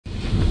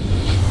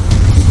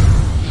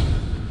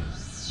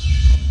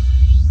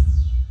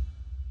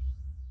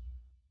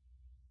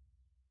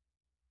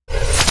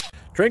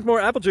Drink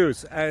more apple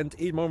juice and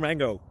eat more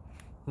mango.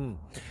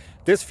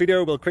 This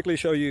video will quickly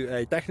show you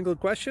a technical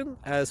question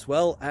as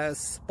well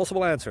as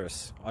possible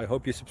answers. I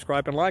hope you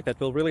subscribe and like, that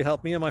will really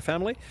help me and my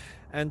family.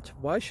 And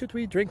why should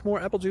we drink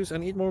more apple juice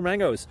and eat more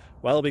mangoes?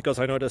 Well, because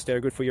I noticed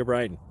they're good for your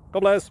brain.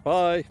 God bless,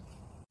 bye.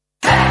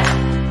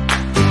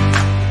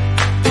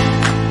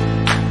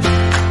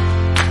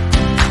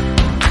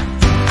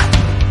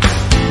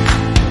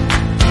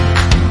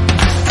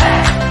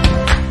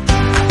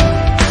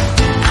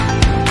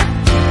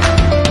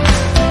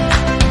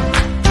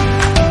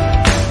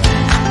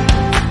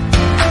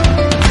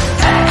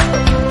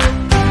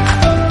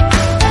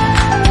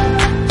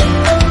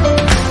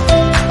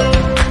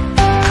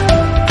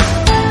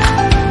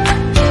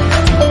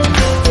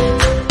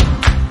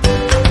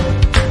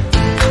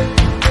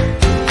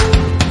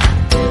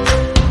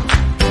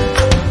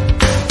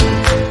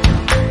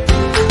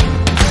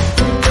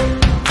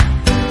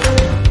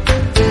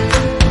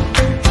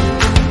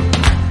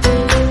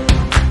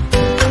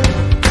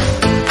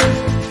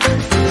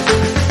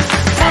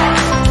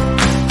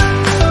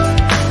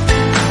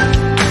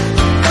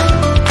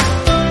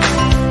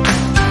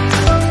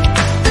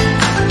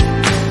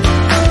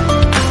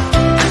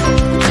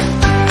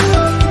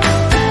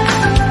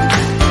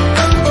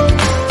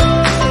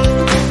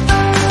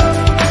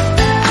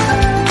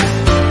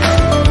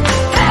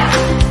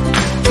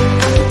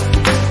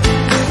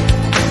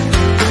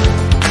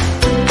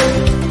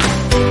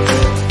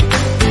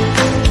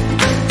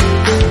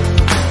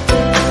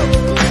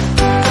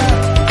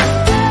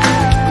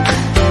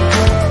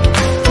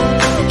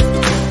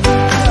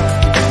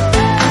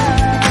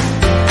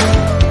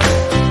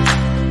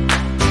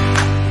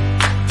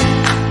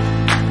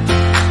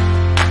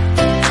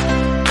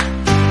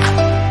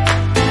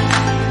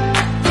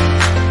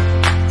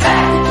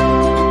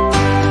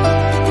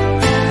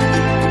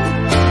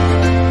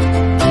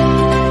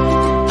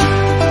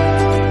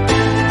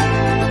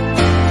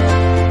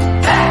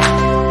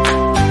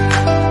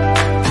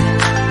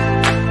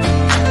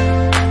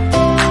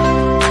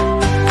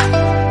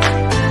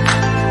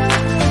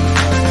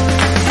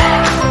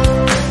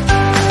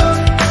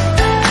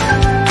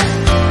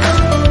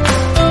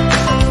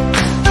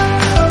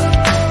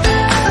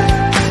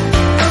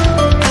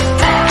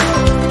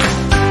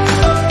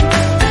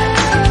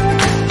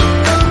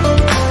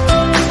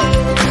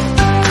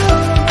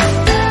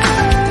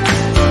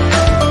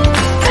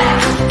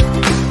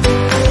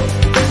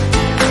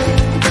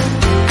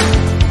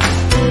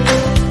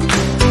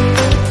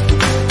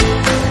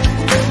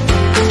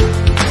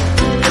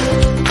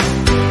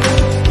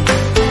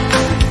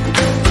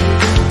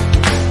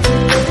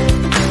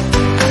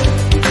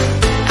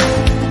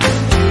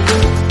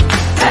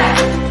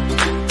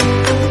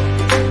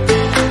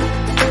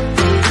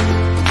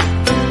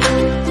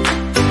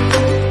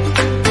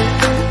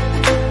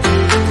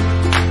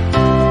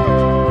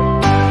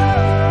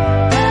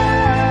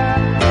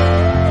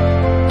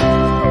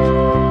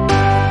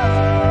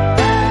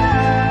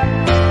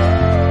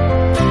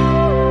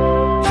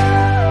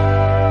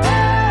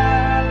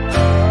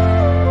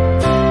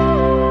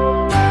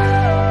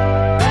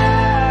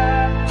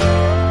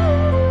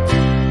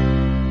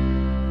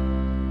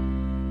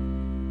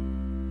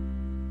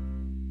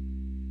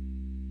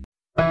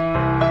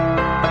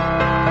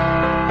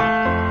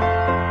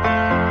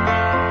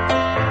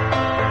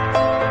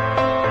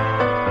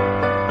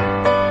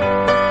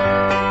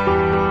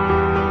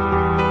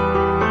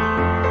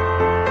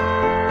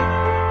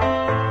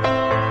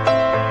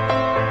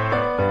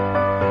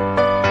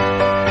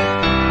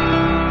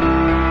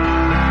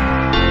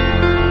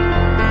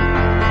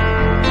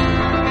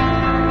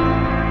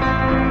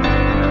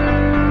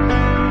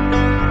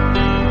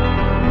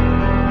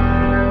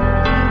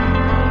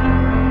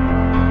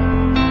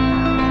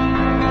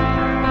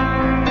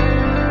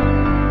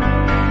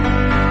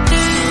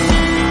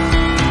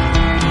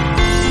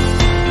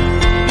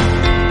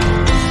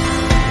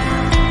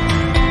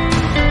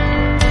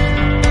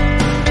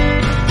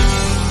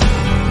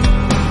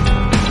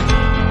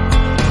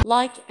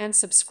 Like and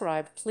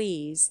subscribe,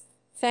 please.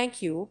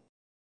 Thank you.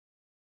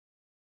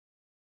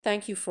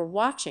 Thank you for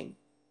watching,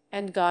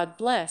 and God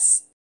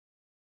bless.